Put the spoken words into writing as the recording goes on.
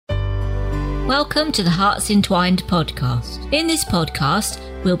Welcome to the Hearts Entwined podcast. In this podcast,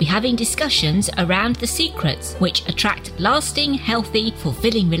 we'll be having discussions around the secrets which attract lasting, healthy,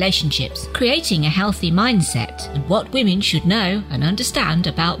 fulfilling relationships, creating a healthy mindset, and what women should know and understand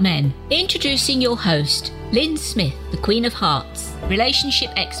about men. Introducing your host, Lynn Smith, the Queen of Hearts,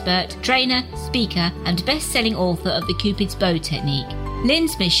 relationship expert, trainer, speaker, and best-selling author of the Cupid's Bow technique.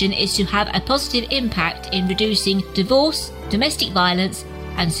 Lynn's mission is to have a positive impact in reducing divorce, domestic violence,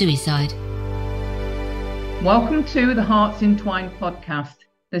 and suicide. Welcome to the Hearts Entwined podcast.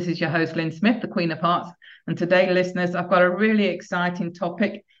 This is your host, Lynn Smith, the Queen of Hearts. And today, listeners, I've got a really exciting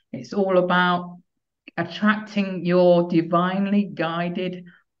topic. It's all about attracting your divinely guided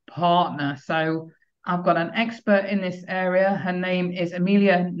partner. So I've got an expert in this area. Her name is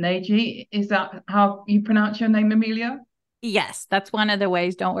Emilia Nagy. Is that how you pronounce your name, Emilia? Yes, that's one of the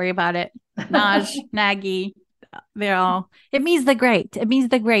ways. Don't worry about it. Nagy, Nagy. It means the great. It means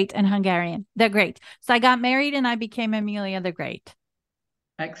the great in Hungarian, the great. So I got married and I became Emilia the Great.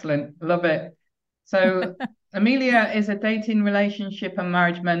 Excellent. Love it. So Emilia is a dating, relationship and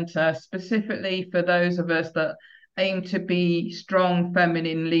marriage mentor, specifically for those of us that aim to be strong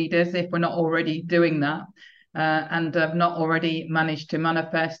feminine leaders, if we're not already doing that, and have not already managed to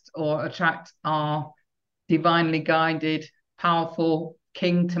manifest or attract our divinely guided, powerful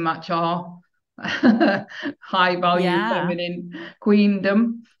king to match our high value feminine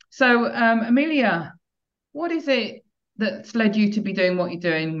queendom. So Emilia, what is it that's led you to be doing what you're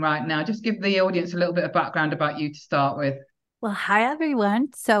doing right now? Just give the audience a little bit of background about you to start with. Well, hi everyone.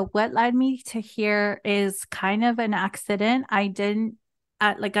 So what led me to here is kind of an accident. I didn't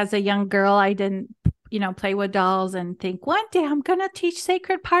as a young girl, I didn't play with dolls and think one day I'm going to teach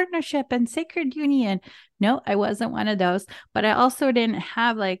sacred partnership and sacred union. No, I wasn't one of those, but I also didn't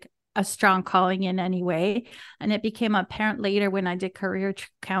have a strong calling in any way. And it became apparent later when I did career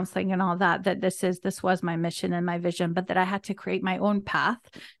counseling and all that this was my mission and my vision, but that I had to create my own path.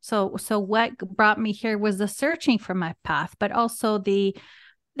 So what brought me here was the searching for my path, but also the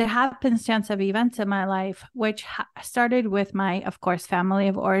happenstance of events in my life, which started with my, of course, family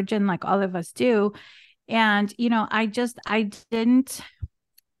of origin, like all of us do. And,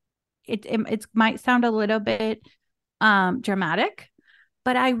 it might sound a little bit dramatic,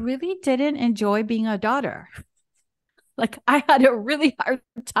 but I really didn't enjoy being a daughter. I had a really hard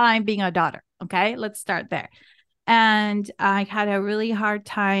time being a daughter. Okay, let's start there. And I had a really hard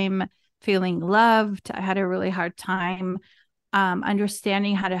time feeling loved. I had a really hard time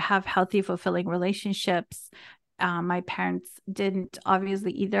understanding how to have healthy, fulfilling relationships. My parents didn't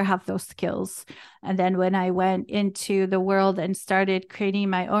obviously either have those skills. And then when I went into the world and started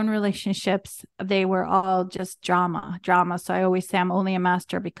creating my own relationships, they were all just drama. So I always say I'm only a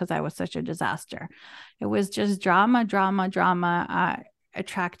master because I was such a disaster. It was just drama,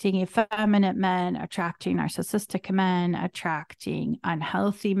 attracting effeminate men, attracting narcissistic men, attracting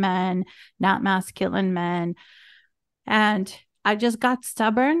unhealthy men, not masculine men. And I just got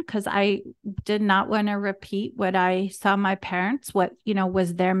stubborn because I did not want to repeat what I saw my parents, what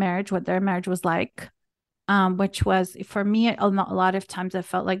was their marriage, what their marriage was like, which was, for me, a lot of times it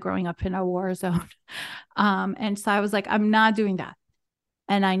felt like growing up in a war zone. And so I was like, I'm not doing that.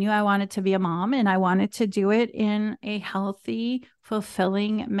 And I knew I wanted to be a mom and I wanted to do it in a healthy,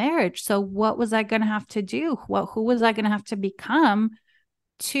 fulfilling marriage. So what was I going to have to do? Who was I going to have to become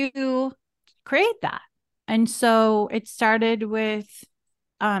to create that? And so it started with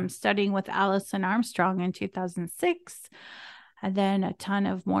studying with Alison Armstrong in 2006, and then a ton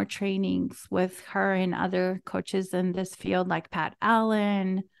of more trainings with her and other coaches in this field like Pat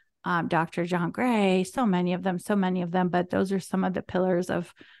Allen, Dr. John Gray, so many of them. But those are some of the pillars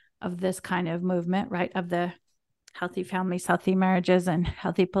of this kind of movement, right? Of the healthy families, healthy marriages, and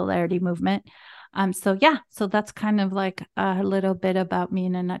healthy polarity movement. So that's kind of like a little bit about me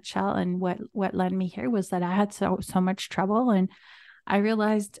in a nutshell. And what led me here was that I had so much trouble, and I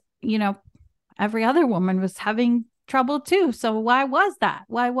realized, every other woman was having trouble too. So why was that?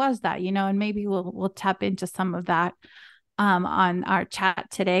 And maybe we'll tap into some of that on our chat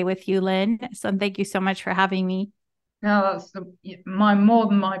today with you, Lynn. So thank you so much for having me. No, that's more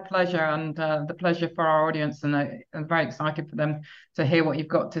than my pleasure, and the pleasure for our audience, and I'm very excited for them to hear what you've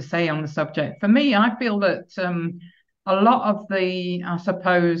got to say on the subject. For me, I feel that a lot of the, I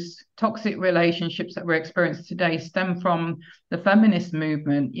suppose, toxic relationships that we're experiencing today stem from the feminist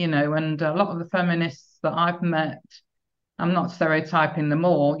movement, and a lot of the feminists that I've met, I'm not stereotyping them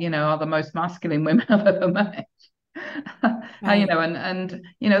all, are the most masculine women I've ever met. Right.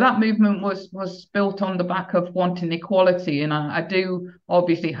 That movement was built on the back of wanting equality, and I do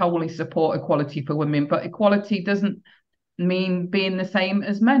obviously wholly support equality for women, but equality doesn't mean being the same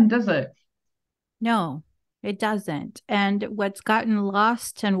as men, does it? No, it doesn't. And what's gotten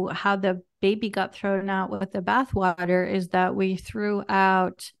lost and how the baby got thrown out with the bathwater is that we threw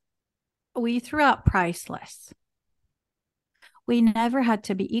out priceless. We never had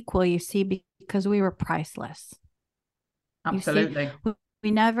to be equal, you see, because we were priceless. Absolutely. You see,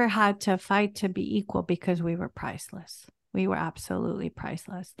 we never had to fight to be equal because we were priceless. We were absolutely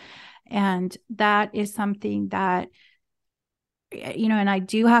priceless. And that is something that, and I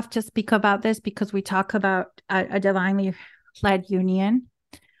do have to speak about this because we talk about a divinely led union,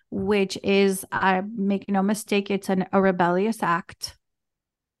 which is, I make no mistake, it's a rebellious act.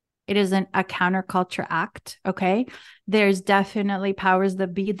 It isn't a counterculture act. Okay. There's definitely powers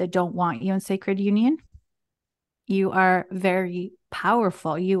that be that don't want you in sacred union. You are very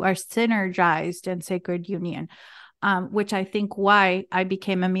powerful. You are synergized in sacred union, which I think why I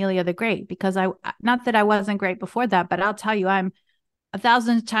became Emilia the Great, because not that I wasn't great before that, but I'll tell you, I'm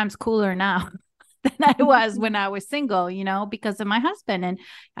 1,000 times cooler now than I was when I was single, because of my husband. And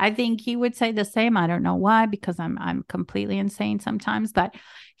I think he would say the same. I don't know why, because I'm completely insane sometimes, but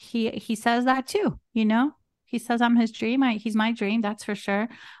he says that too, He says I'm his dream. He's my dream, that's for sure.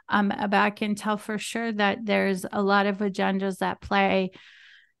 But I can tell for sure that there's a lot of agendas at play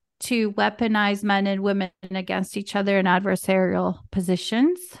to weaponize men and women against each other in adversarial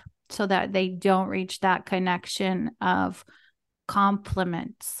positions so that they don't reach that connection of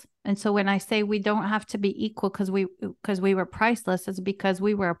compliments. And so when I say we don't have to be equal because we were priceless, it's because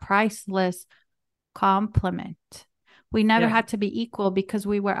we were a priceless compliment. We never had to be equal because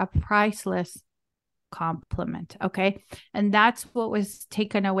we were a priceless compliment. Okay. And that's what was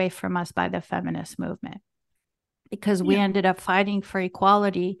taken away from us by the feminist movement, because we ended up fighting for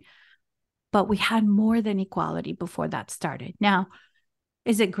equality, but we had more than equality before that started. Now,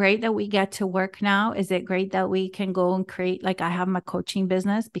 is it great that we get to work now? Is it great that we can go and create, like I have my coaching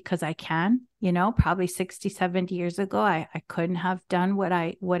business because I can, probably 60, 70 years ago, I couldn't have done what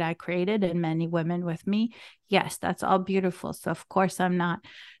I created and many women with me. Yes, that's all beautiful. So of course I'm not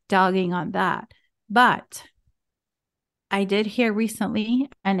dogging on that, but I did hear recently,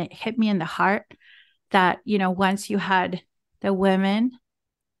 and it hit me in the heart that, once you had the women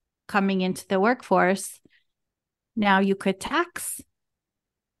coming into the workforce, now you could tax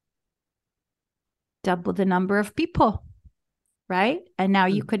double the number of people, right? And now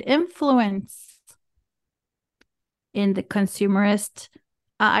you could influence in the consumerist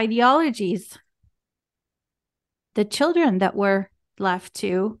ideologies the children that were left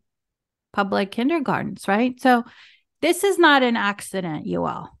to public kindergartens, right? So this is not an accident, you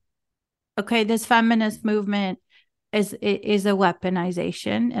all. Okay, this feminist movement is a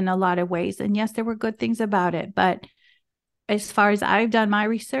weaponization in a lot of ways. And yes, there were good things about it, but as far as I've done my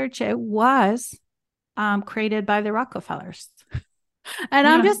research, it was created by the Rockefellers. And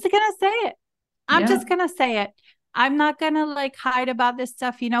I'm just going to say it. I'm just going to say it. I'm not going to hide about this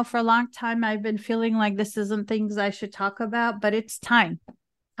stuff. For a long time, I've been feeling like this isn't things I should talk about, but it's time.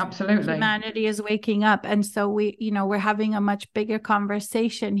 Absolutely. Humanity is waking up. And so we're having a much bigger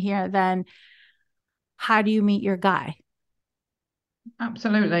conversation here than how do you meet your guy?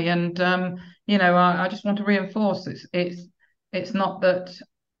 Absolutely. And, I just want to reinforce it's not that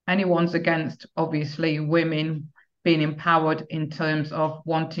anyone's against, obviously, women being empowered in terms of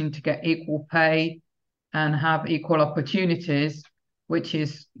wanting to get equal pay and have equal opportunities, which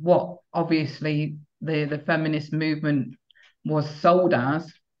is what obviously the feminist movement was sold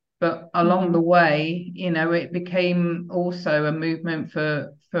as. But along the way, it became also a movement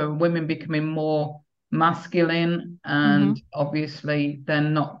for women becoming more masculine and obviously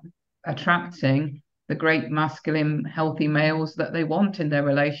then not attracting the great masculine healthy males that they want in their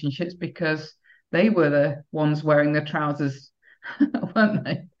relationships, because they were the ones wearing the trousers, weren't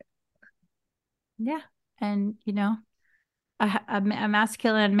they? Yeah. And a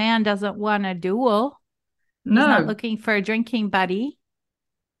masculine man doesn't want a duel. He's not looking for a drinking buddy.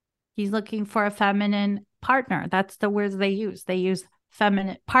 He's looking for a feminine partner. That's the words they use. They use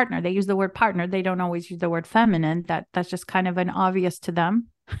feminine partner. They use the word partner. They don't always use the word feminine. That's just kind of an obvious to them.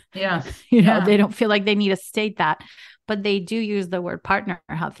 Yes. They don't feel like they need to state that, but they do use the word partner.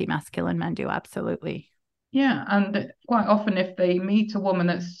 Healthy masculine men do. Absolutely. Yeah. And quite often if they meet a woman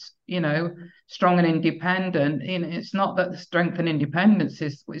that's, strong and independent, it's not that the strength and independence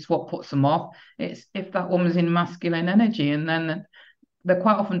is what puts them off. It's if that woman's in masculine energy, and then they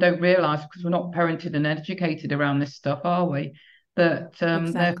quite often don't realize, because we're not parented and educated around this stuff, are we? That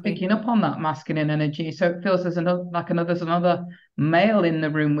they're picking up on that masculine energy, so it feels there's another male in the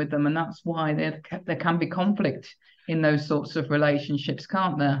room with them, and that's why there can be conflict in those sorts of relationships,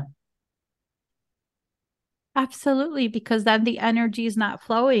 can't there? Absolutely, because then the energy is not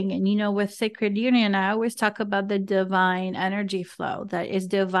flowing. And, with sacred union, I always talk about the divine energy flow that is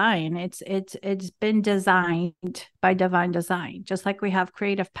divine. It's been designed by divine design, just like we have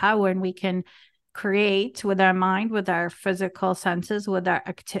creative power and we can create with our mind, with our physical senses, with our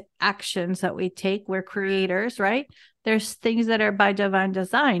actions that we take. We're creators, right? There's things that are by divine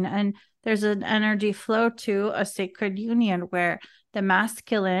design, and there's an energy flow to a sacred union where the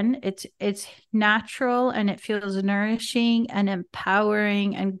masculine, it's natural and it feels nourishing and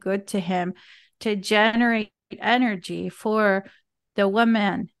empowering and good to him to generate energy for the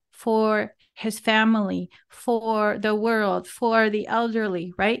woman, for his family, for the world, for the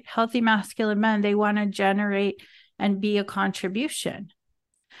elderly, right? Healthy masculine men, they want to generate and be a contribution.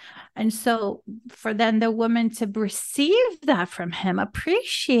 And so for then the woman to receive that from him,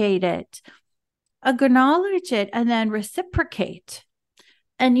 appreciate it, acknowledge it, and then reciprocate.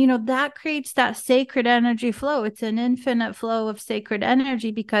 And, that creates that sacred energy flow. It's an infinite flow of sacred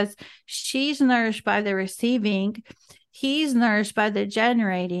energy because she's nourished by the receiving. He's nourished by the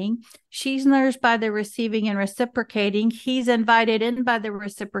generating. She's nourished by the receiving and reciprocating. He's invited in by the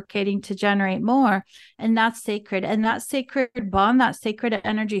reciprocating to generate more. And that's sacred. And that sacred bond, that sacred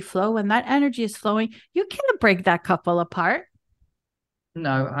energy flow, when that energy is flowing, you can't break that couple apart.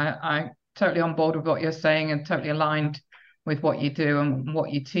 No, I totally on board with what you're saying and totally aligned with what you do and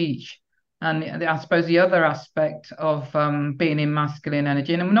what you teach. And I suppose the other aspect of being in masculine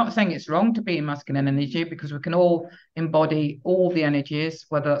energy, and I'm not saying it's wrong to be in masculine energy because we can all embody all the energies,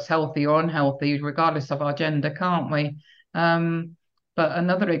 whether it's healthy or unhealthy, regardless of our gender, can't we? But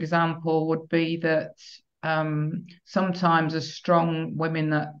another example would be that sometimes as strong women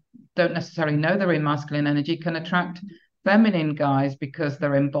that don't necessarily know they're in masculine energy can attract feminine guys because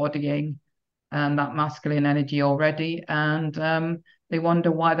they're embodying that masculine energy already, and they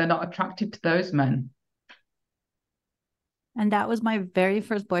wonder why they're not attracted to those men. And that was my very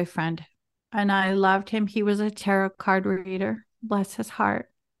first boyfriend, and I loved him. He was a tarot card reader, bless his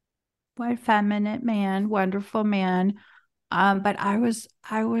heart. What a feminine man, wonderful man. But I was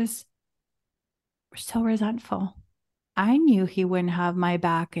so resentful. I knew he wouldn't have my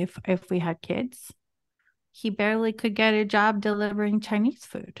back if we had kids. He barely could get a job delivering Chinese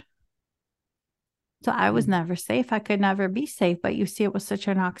food. So I was never safe. I could never be safe. But you see, it was such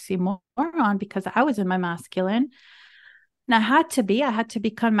an oxymoron because I was in my masculine. And I had to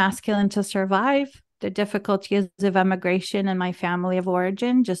become masculine to survive the difficulties of immigration in my family of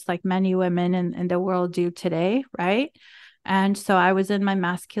origin, just like many women in the world do today, right? And so I was in my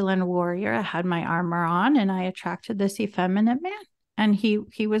masculine warrior. I had my armor on and I attracted this effeminate man. And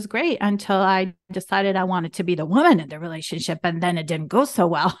he was great until I decided I wanted to be the woman in the relationship. And then it didn't go so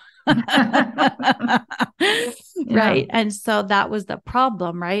well. Right. And so that was the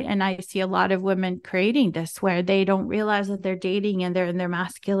problem, right? And I see a lot of women creating this where they don't realize that they're dating and they're in their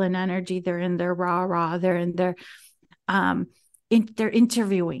masculine energy, they're in their rah, they're in their they're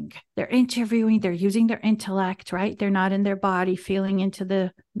interviewing, they're using their intellect, right? They're not in their body feeling into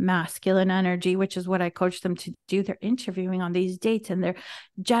the masculine energy, which is what I coach them to do. They're interviewing on these dates and they're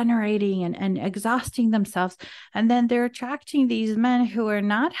generating and exhausting themselves. And then they're attracting these men who are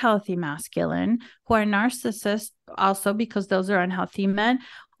not healthy masculine, who are narcissists also because those are unhealthy men,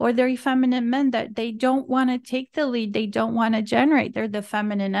 or they're effeminate men that they don't want to take the lead. They don't want to generate. They're the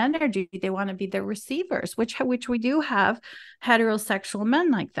feminine energy. They want to be the receivers, which we do have heterosexual men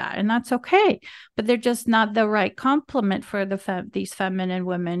like that. And that's okay. But they're just not the right complement for these feminine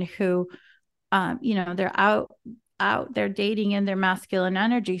women who, they're out they're dating in their masculine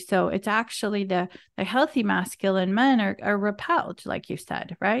energy. So it's actually the healthy masculine men are repelled, like you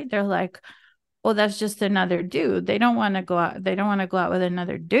said, right? They're like, well, that's just another dude. They don't want to go out. They don't want to go out with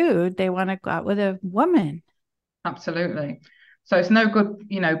another dude. They want to go out with a woman. Absolutely. So it's no good,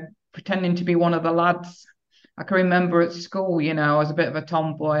 pretending to be one of the lads. I can remember at school, I was a bit of a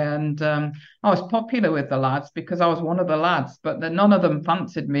tomboy and I was popular with the lads because I was one of the lads, but none of them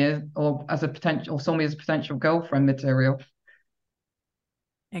fancied me or saw me as a potential girlfriend material.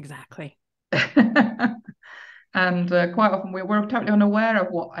 Exactly. And quite often we were totally unaware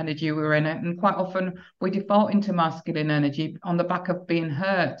of what energy we were in, and quite often we default into masculine energy on the back of being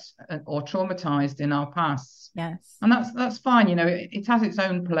hurt or traumatized in our past. Yes. And that's fine. It has its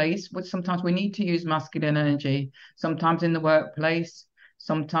own place, which sometimes we need to use masculine energy, sometimes in the workplace,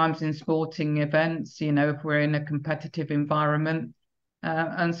 sometimes in sporting events, if we're in a competitive environment,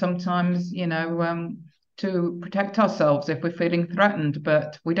 and sometimes, to protect ourselves if we're feeling threatened,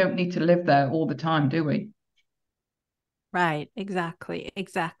 but we don't need to live there all the time, do we? Right, exactly.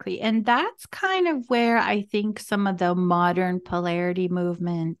 And that's kind of where I think some of the modern polarity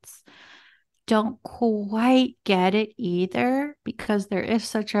movements don't quite get it either, because there is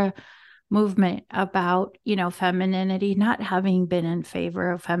such a movement about, femininity not having been in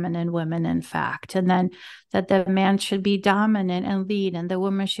favor of feminine women, in fact, and then that the man should be dominant and lead and the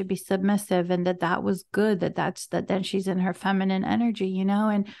woman should be submissive, and that was good, that then she's in her feminine energy,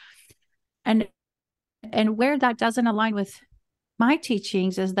 and where that doesn't align with my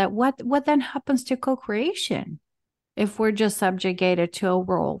teachings is that what then happens to co-creation if we're just subjugated to a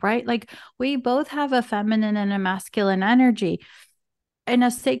role, right? Like, we both have a feminine and a masculine energy. In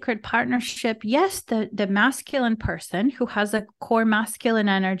a sacred partnership, yes, the masculine person who has a core masculine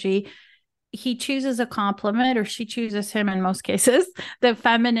energy, he chooses a complement, or she chooses him in most cases. The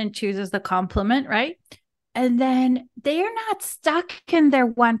feminine chooses the complement, right? And then they're not stuck in their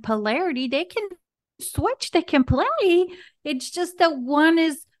one polarity. They can switch, they can play. It's just that one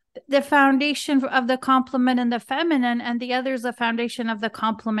is the foundation of the complement and the feminine, and the other is the foundation of the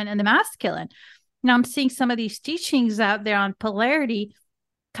complement and the masculine. Now I'm seeing some of these teachings out there on polarity,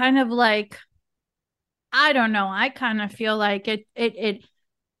 kind of like, I don't know, I kind of feel like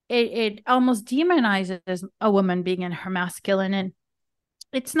it almost demonizes a woman being in her masculine, and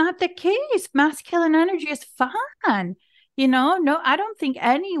it's not the case. Masculine energy is fun. No, I don't think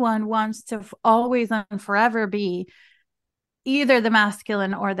anyone wants to always and forever be either the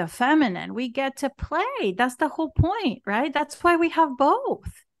masculine or the feminine. We get to play. That's the whole point, right? That's why we have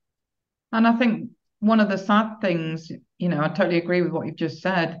both. And I think one of the sad things, I totally agree with what you've just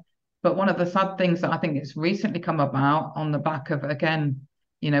said, but one of the sad things that I think has recently come about on the back of, again,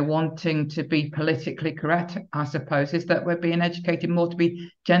 wanting to be politically correct, I suppose, is that we're being educated more to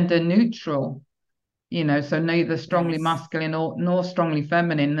be gender neutral, so neither strongly masculine nor strongly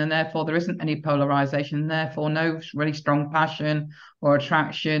feminine, and therefore there isn't any polarization, therefore no really strong passion or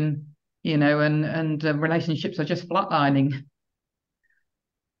attraction, and relationships are just flatlining.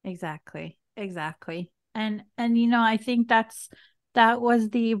 Exactly. And I think that was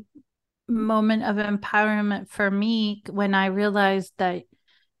the moment of empowerment for me when I realized that,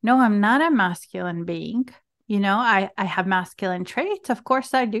 no, I'm not a masculine being. I have masculine traits. Of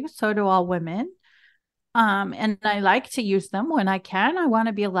course I do. So do all women. And I like to use them when I can. I want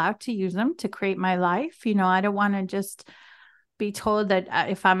to be allowed to use them to create my life. I don't want to just be told that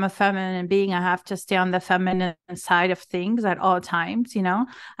if I'm a feminine being, I have to stay on the feminine side of things at all times.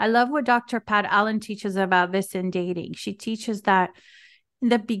 I love what Dr. Pat Allen teaches about this in dating. She teaches that in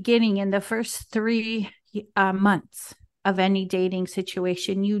the beginning, in the first 3 months of any dating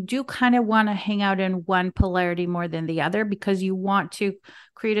situation, you do kind of want to hang out in one polarity more than the other, because you want to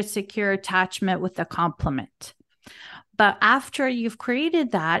create a secure attachment with the complement. But after you've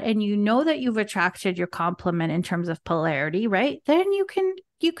created that, and that you've attracted your complement in terms of polarity, right? Then you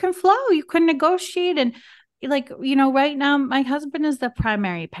can flow, you can negotiate. And right now, my husband is the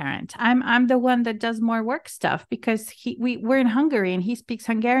primary parent. I'm the one that does more work stuff, because we're in Hungary and he speaks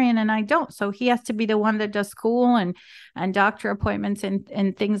Hungarian and I don't. So he has to be the one that does school and doctor appointments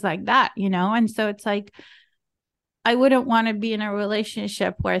and things like that, And so it's like, I wouldn't want to be in a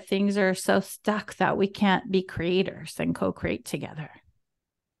relationship where things are so stuck that we can't be creators and co-create together.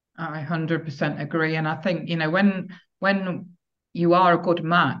 I 100% agree. And I think, when you are a good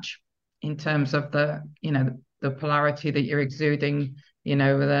match in terms of the polarity that you're exuding,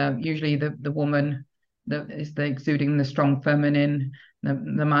 usually the woman that is exuding the strong feminine, the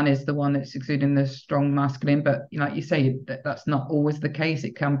man is the one that's exuding the strong masculine. But like you say, that's not always the case.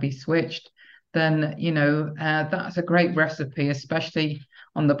 It can be switched. Then that's a great recipe, especially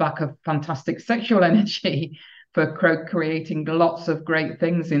on the back of fantastic sexual energy, for creating lots of great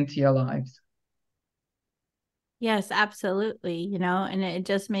things into your lives. Yes, absolutely. And it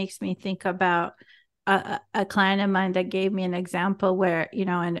just makes me think about a client of mine that gave me an example where,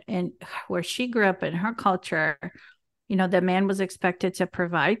 and where she grew up in her culture, the man was expected to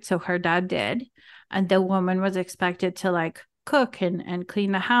provide. So her dad did. And the woman was expected to cook and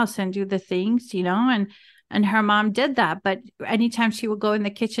clean the house and do the things, and her mom did that. But anytime she would go in the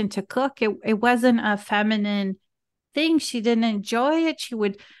kitchen to cook, it wasn't a feminine thing. She didn't enjoy it. She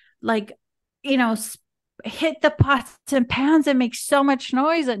would hit the pots and pans and make so much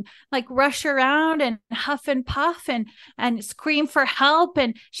noise and rush around and huff and puff and scream for help.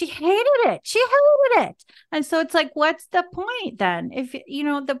 And she hated it. And so it's like, what's the point then? If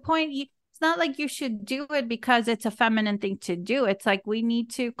the point, it's not like you should do it because it's a feminine thing to do. It's like, we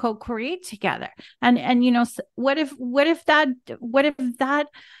need to co-create together. And what if that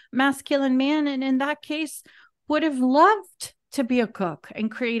masculine man, and in that case, would have loved to be a cook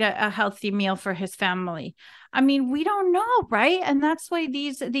and create a healthy meal for his family? I mean, we don't know, right? And that's why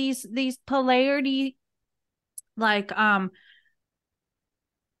these polarity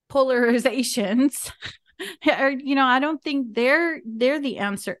polarizations or, I don't think they're the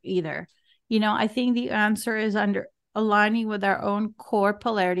answer either. I think the answer is under aligning with our own core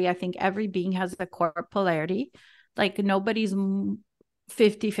polarity. I think every being has a core polarity. Like nobody's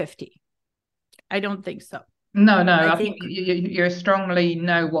 50-50. I don't think so. No, I think you strongly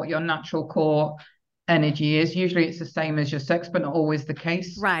know what your natural core energy is. Usually it's the same as your sex, but not always the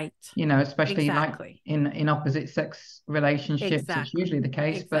case. Right. Especially exactly. like in opposite sex relationships, exactly. it's usually the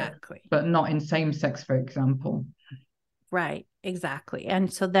case, exactly. but not in same sex, for example. Right, exactly.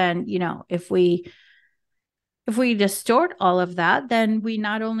 And so then, if we distort all of that, then we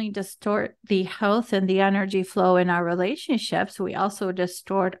not only distort the health and the energy flow in our relationships, we also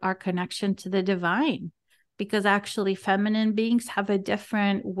distort our connection to the divine. Because actually, feminine beings have a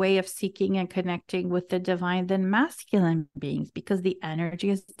different way of seeking and connecting with the divine than masculine beings, because the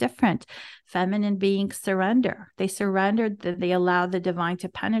energy is different. Feminine beings surrender. They they allow the divine to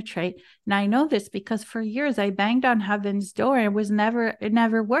penetrate. And I know this because for years I banged on heaven's door and it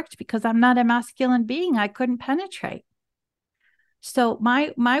never worked because I'm not a masculine being. I couldn't penetrate. So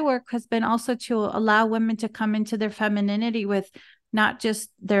my work has been also to allow women to come into their femininity with not just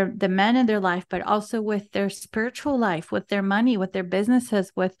the men in their life, but also with their spiritual life, with their money, with their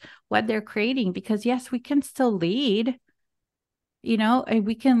businesses, with what they're creating. Because yes, we can still lead, and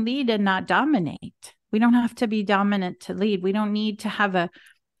we can lead and not dominate. We don't have to be dominant to lead. We don't need to have a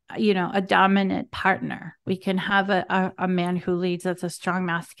dominant partner. We can have a man who leads as a strong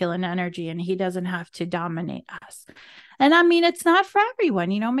masculine energy, and he doesn't have to dominate us. And I mean, it's not for everyone,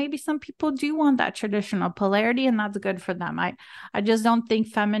 maybe some people do want that traditional polarity, and that's good for them. I just don't think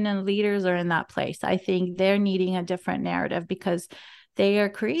feminine leaders are in that place. I think they're needing a different narrative because they are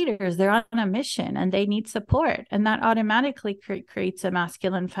creators. They're on a mission and they need support. And that automatically creates a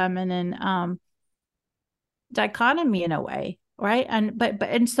masculine feminine dichotomy in a way. Right.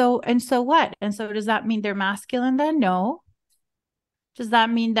 And so what? And so does that mean they're masculine then? No. Does that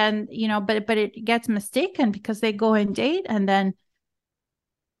mean then, but it gets mistaken because they go and date and then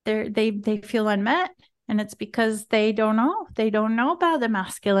they feel unmet. And it's because they don't know about the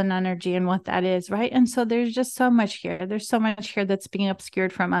masculine energy and what that is. Right. And so there's just so much here. There's so much here that's being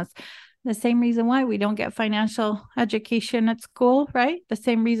obscured from us. The same reason why we don't get financial education at school, right? The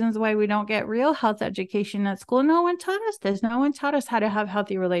same reasons why we don't get real health education at school. No one taught us this. No one taught us how to have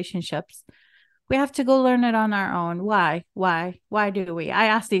healthy relationships. We have to go learn it on our own. Why do we? I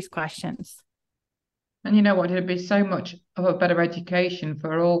ask these questions. And you know what? It'd be so much of a better education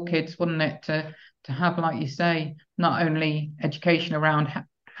for all kids, wouldn't it? To have, like you say, not only education around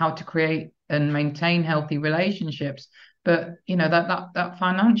how to create and maintain healthy relationships, but that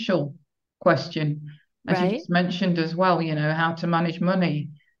financial question, as you just mentioned as well, how to manage money,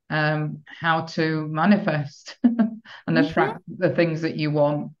 how to manifest and attract the things that you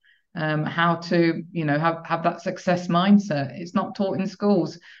want, how to have that success mindset. It's not taught in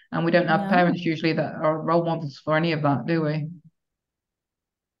schools, and we don't have parents usually that are role models for any of that, do we?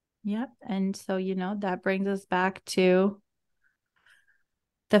 Yep. And so that brings us back to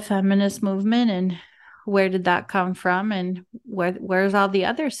the feminist movement and where did that come from, and where's all the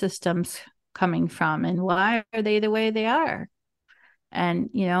other systems coming from, and why are they the way they are? And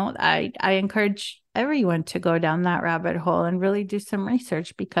I encourage everyone to go down that rabbit hole and really do some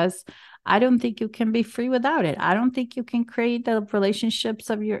research, because I don't think you can be free without it. I don't think you can create the relationship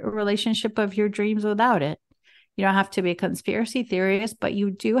of your dreams without it. You don't have to be a conspiracy theorist, but you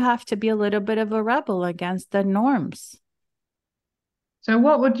do have to be a little bit of a rebel against the norms. So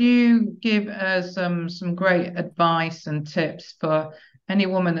what would you give as some great advice and tips for any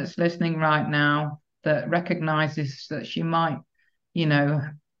woman that's listening right now that recognizes that she might,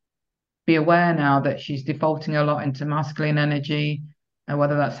 be aware now that she's defaulting a lot into masculine energy, and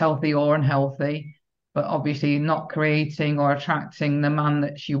whether that's healthy or unhealthy, but obviously not creating or attracting the man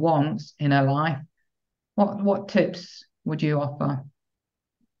that she wants in her life? What tips would you offer?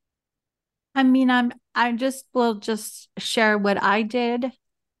 I mean, I will just share what I did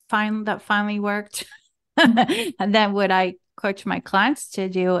that finally worked. And then what I coach my clients to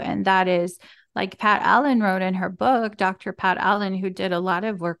do. And that is, like Pat Allen wrote in her book, Dr. Pat Allen, who did a lot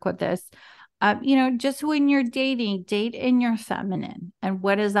of work with this. Just when you're dating, date in your feminine. And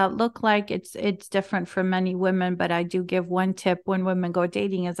what does that look like? It's different for many women, but I do give one tip when women go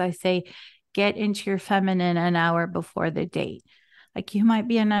dating, as I say, get into your feminine an hour before the date. Like, you might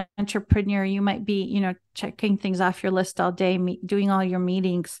be an entrepreneur, you might be, checking things off your list all day, doing all your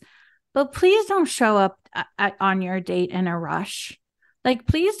meetings, but please don't show up on your date in a rush. Like,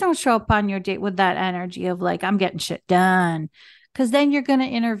 please don't show up on your date with that energy of like, I'm getting shit done. Because then you're going to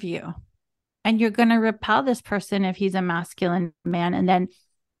interview and you're going to repel this person if he's a masculine man. And then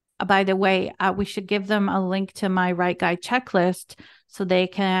by the way, we should give them a link to my Right Guy checklist so they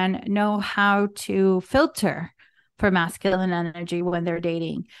can know how to filter for masculine energy when they're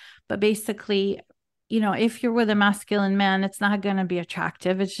dating. But basically, if you're with a masculine man, it's not going to be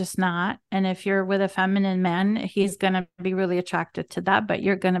attractive. It's just not. And if you're with a feminine man, he's going to be really attracted to that, but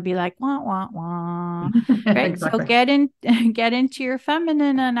you're going to be like, wah, wah, wah. Right. Exactly. So get into your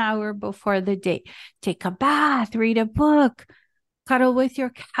feminine an hour before the date. Take a bath, read a book, cuddle with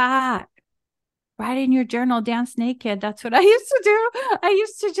your cat, write in your journal, dance naked. That's what I used to do. I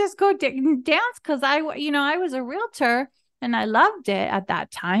used to just go dance because I was a realtor and I loved it at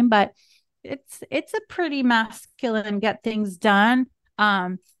that time, but it's a pretty masculine, get things done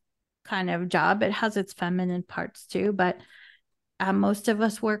kind of job. It has its feminine parts too, but most of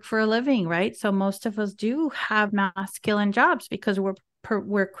us work for a living, right? So most of us do have masculine jobs because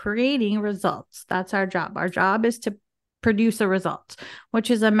we're creating results. That's our job. Our job is to produce a result, which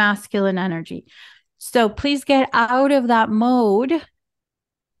is a masculine energy. So please get out of that mode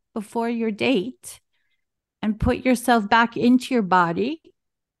before your date and put yourself back into your body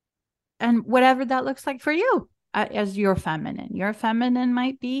and whatever that looks like for you as your feminine. Your feminine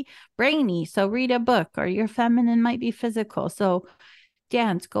might be brainy, so read a book, or your feminine might be physical, so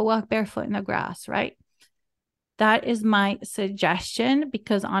dance, go walk barefoot in the grass, right? That is my suggestion,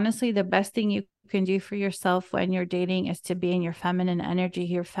 because honestly, the best thing you can do for yourself when you're dating is to be in your feminine energy.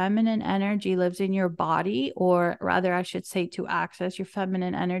 Your feminine energy lives in your body, or rather, I should say, to access your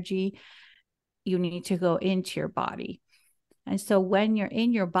feminine energy, you need to go into your body. And so when you're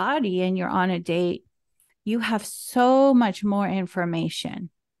in your body and you're on a date, you have so much more information.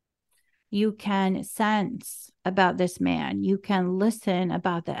 You can sense about this man. You can listen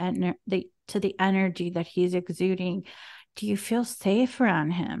about to the energy that he's exuding. Do you feel safe around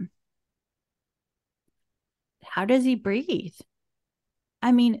him? How does he breathe?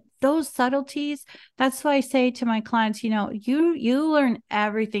 I mean, those subtleties, that's why I say to my clients, you learn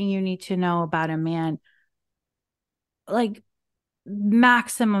everything you need to know about a man. Like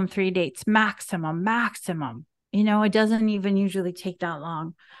maximum 3 dates, maximum. It doesn't even usually take that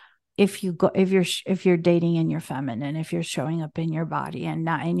long. If you're dating in your feminine, if you're showing up in your body and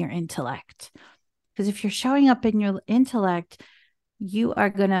not in your intellect. Because if you're showing up in your intellect, you are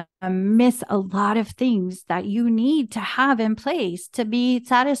going to miss a lot of things that you need to have in place to be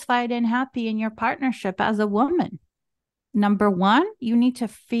satisfied and happy in your partnership as a woman. Number one, you need to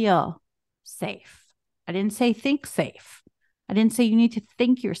feel safe. I didn't say think safe. I didn't say you need to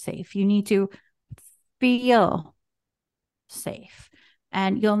think you're safe. You need to feel safe.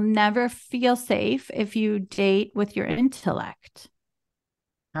 And you'll never feel safe if you date with your intellect.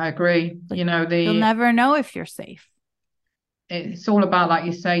 I agree. You'll never know if you're safe. It's all about, like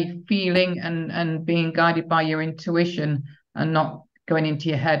you say, feeling and being guided by your intuition and not going into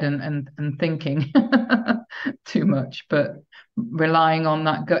your head and thinking too much, but relying on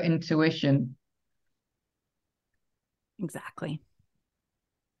that gut intuition. Exactly.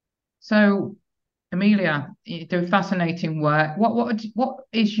 So, Emilia, you do fascinating work. What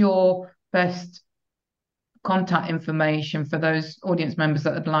is your best contact information for those audience members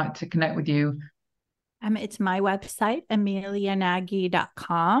that would like to connect with you? It's my website,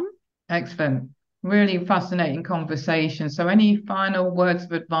 emilianaghi.com. Excellent. Really fascinating conversation. So any final words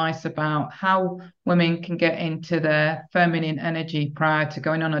of advice about how women can get into their feminine energy prior to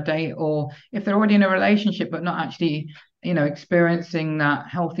going on a date, or if they're already in a relationship but not actually, experiencing that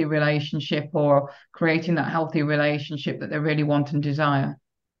healthy relationship or creating that healthy relationship that they really want and desire?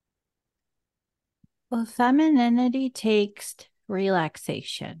 Well, femininity takes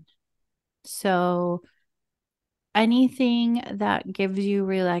relaxation. So anything that gives you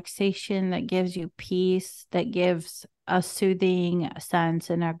relaxation, that gives you peace, that gives a soothing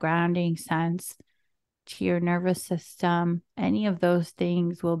sense and a grounding sense to your nervous system, any of those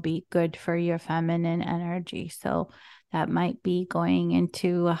things will be good for your feminine energy. So that might be going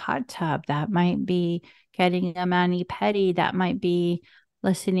into a hot tub. That might be getting a mani-pedi. That might be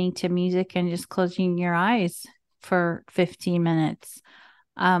listening to music and just closing your eyes for 15 minutes.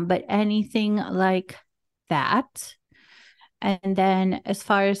 But anything like that. And then as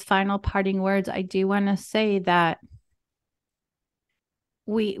far as final parting words, I do want to say that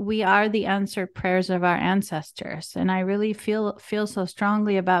we are the answered prayers of our ancestors. And I really feel so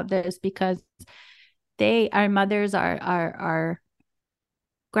strongly about this because our mothers, our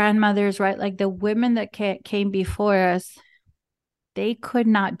grandmothers, right? Like the women that came before us, they could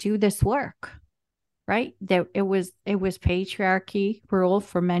not do this work, right? It was patriarchy rule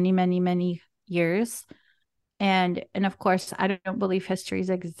for many, many, many years. And of course, I don't believe history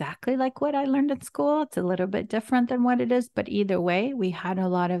is exactly like what I learned in school. It's a little bit different than what it is, but either way, we had a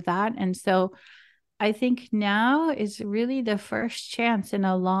lot of that. And so I think now is really the first chance in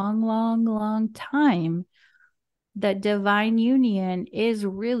a long, long, long time that divine union is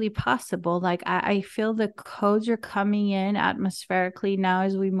really possible. Like I feel the codes are coming in atmospherically now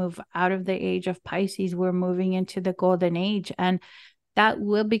as we move out of the age of Pisces. We're moving into the golden age, and that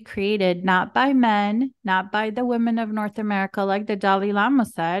will be created not by men, not by the women of North America, like the Dalai Lama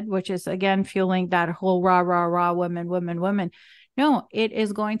said, which is again fueling that whole rah, rah, rah, women, women, women. No, it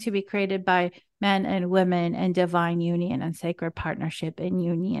is going to be created by men and women and divine union and sacred partnership and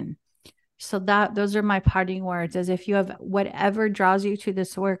union. So those are my parting words. As if you have whatever draws you to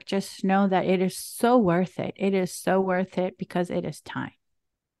this work, just know that it is so worth it. It is so worth it because it is time.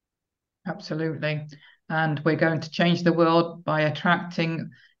 Absolutely. And we're going to change the world by attracting,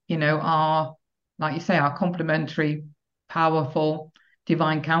 our, like you say, our complementary, powerful,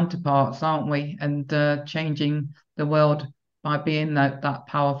 divine counterparts, aren't we? And changing the world by being that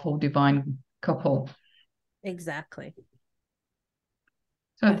powerful divine couple. Exactly.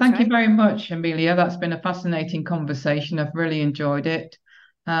 So thank you very much, Emilia. That's been a fascinating conversation. I've really enjoyed it.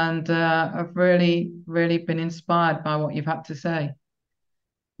 And I've really, really been inspired by what you've had to say.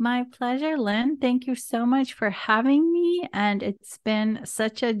 My pleasure, Lynn. Thank you so much for having me. And it's been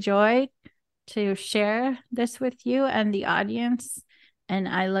such a joy to share this with you and the audience. And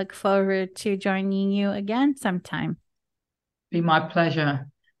I look forward to joining you again sometime. Be my pleasure.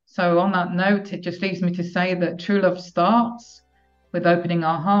 So on that note, it just leaves me to say that true love starts with opening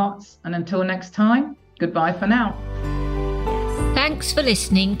our hearts. And until next time, goodbye for now. Thanks for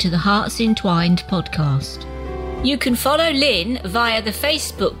listening to the Hearts Entwined podcast. You can follow Lynn via the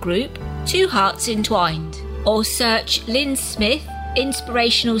Facebook group Two Hearts Entwined, or search Lynn Smith,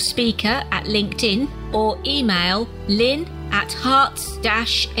 Inspirational Speaker at LinkedIn, or email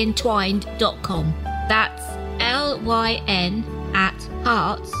lynn@hearts-entwined.com. That's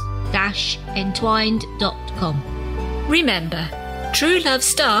LYN@hearts-entwined.com. Remember, true love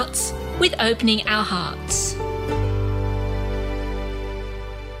starts with opening our hearts.